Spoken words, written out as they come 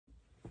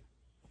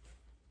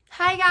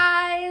Hi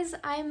guys,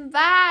 I'm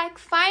back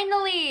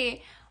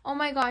finally. Oh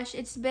my gosh,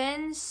 it's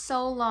been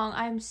so long.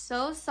 I'm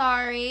so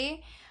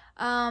sorry.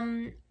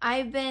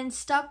 I've been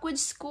stuck with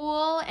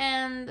school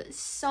and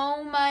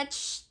so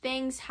much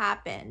things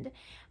happened.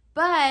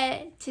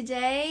 But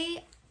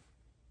today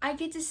I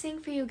get to sing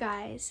for you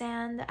guys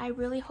and I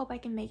really hope I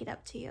can make it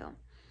up to you.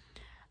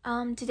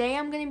 Today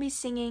I'm going to be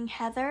singing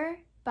Heather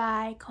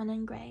by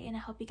Conan and I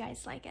hope you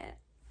guys like it.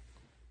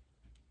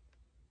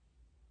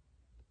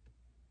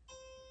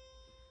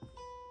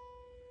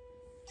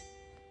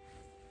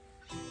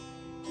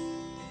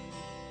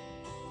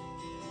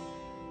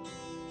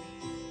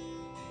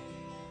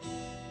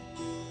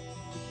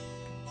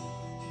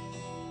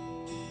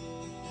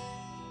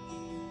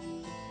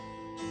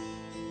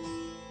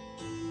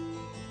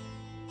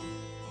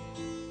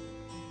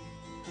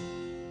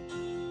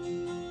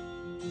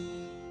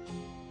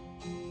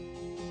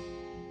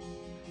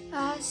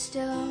 I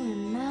still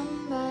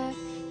remember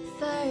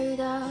the 3rd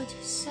of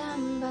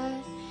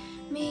December,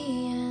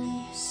 me and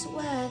your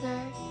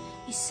sweater.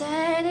 You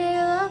said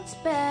it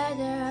looked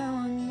better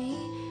on me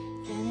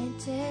than it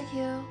did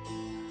you.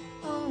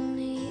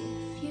 Only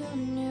if you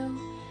knew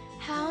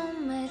how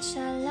much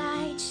I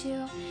liked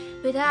you.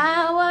 But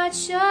I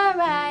watch your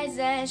eyes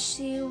as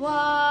she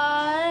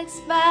walks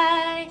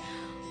by.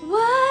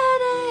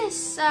 What a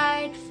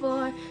sight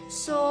for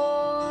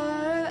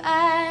sore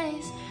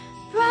eyes,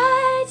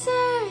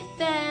 brighter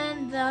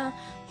than the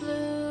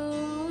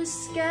blue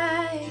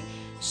sky.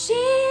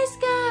 She's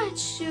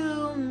got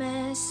you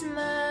mesmerized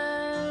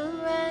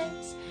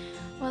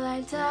while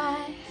I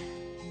die.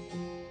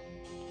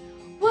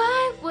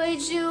 Why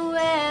would you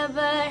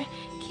ever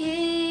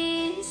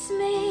kiss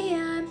me?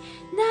 I'm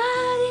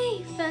not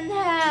even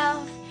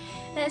half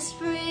as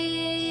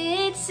pretty.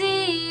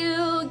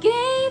 You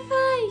gave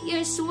her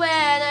your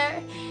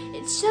sweater,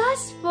 it's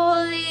just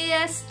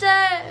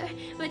polyester,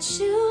 but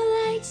you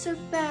liked her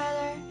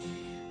better.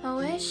 I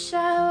wish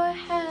I were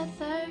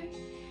Heather.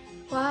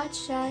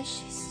 Watch as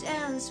she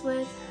stands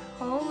with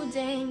her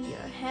holding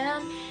your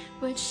hand,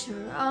 put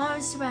your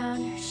arms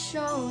around her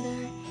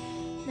shoulder.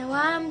 Now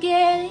I'm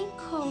getting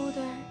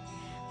colder,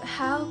 but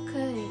how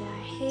could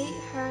I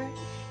hate her?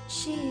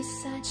 She's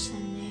such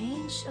an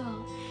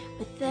angel,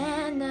 but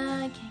then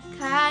I can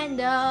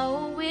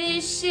kinda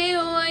wish she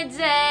were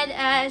dead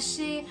as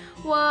she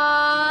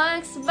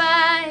walks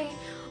by.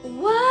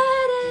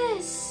 What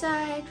a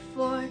sight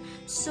for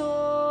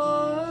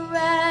sore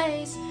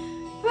eyes,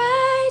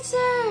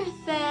 brighter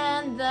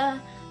than the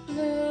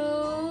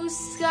blue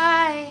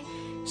sky.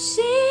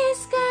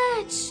 She's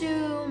got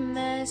you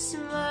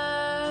mesmerized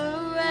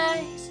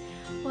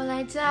while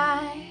I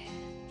die.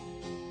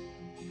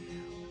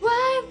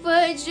 Why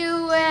would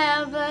you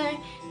ever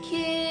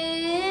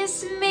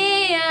kiss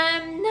me?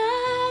 I'm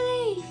not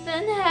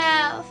even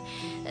half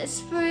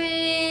as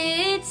pretty.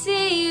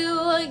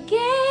 You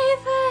gave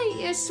her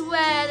your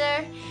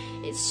sweater,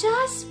 it's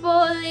just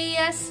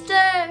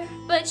polyester,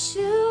 but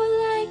you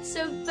liked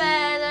her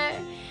better.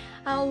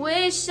 I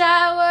wish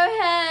I were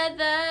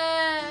Heather.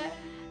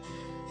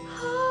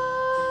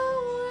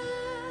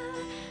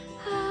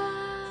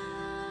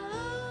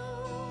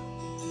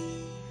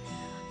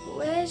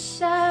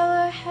 Wish I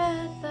were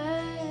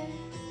Heather.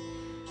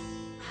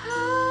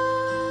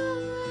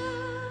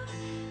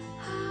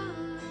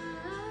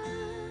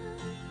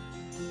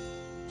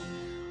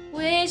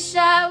 Wish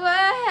I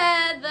were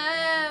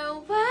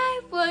Heather.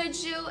 Why would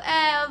you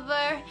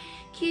ever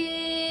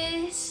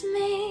kiss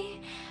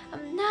me?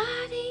 I'm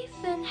not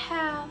even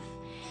half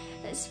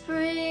as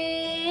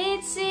pretty.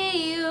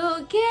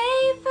 You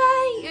gave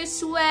her your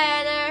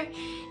sweater,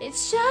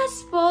 it's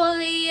just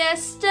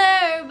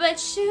polyester, but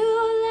you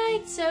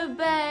liked her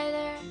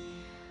better.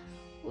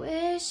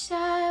 Wish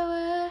I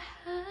were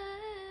her.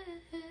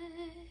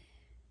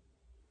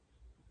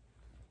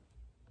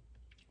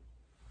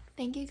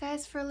 Thank you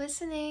guys for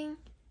listening.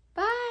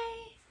 Bye!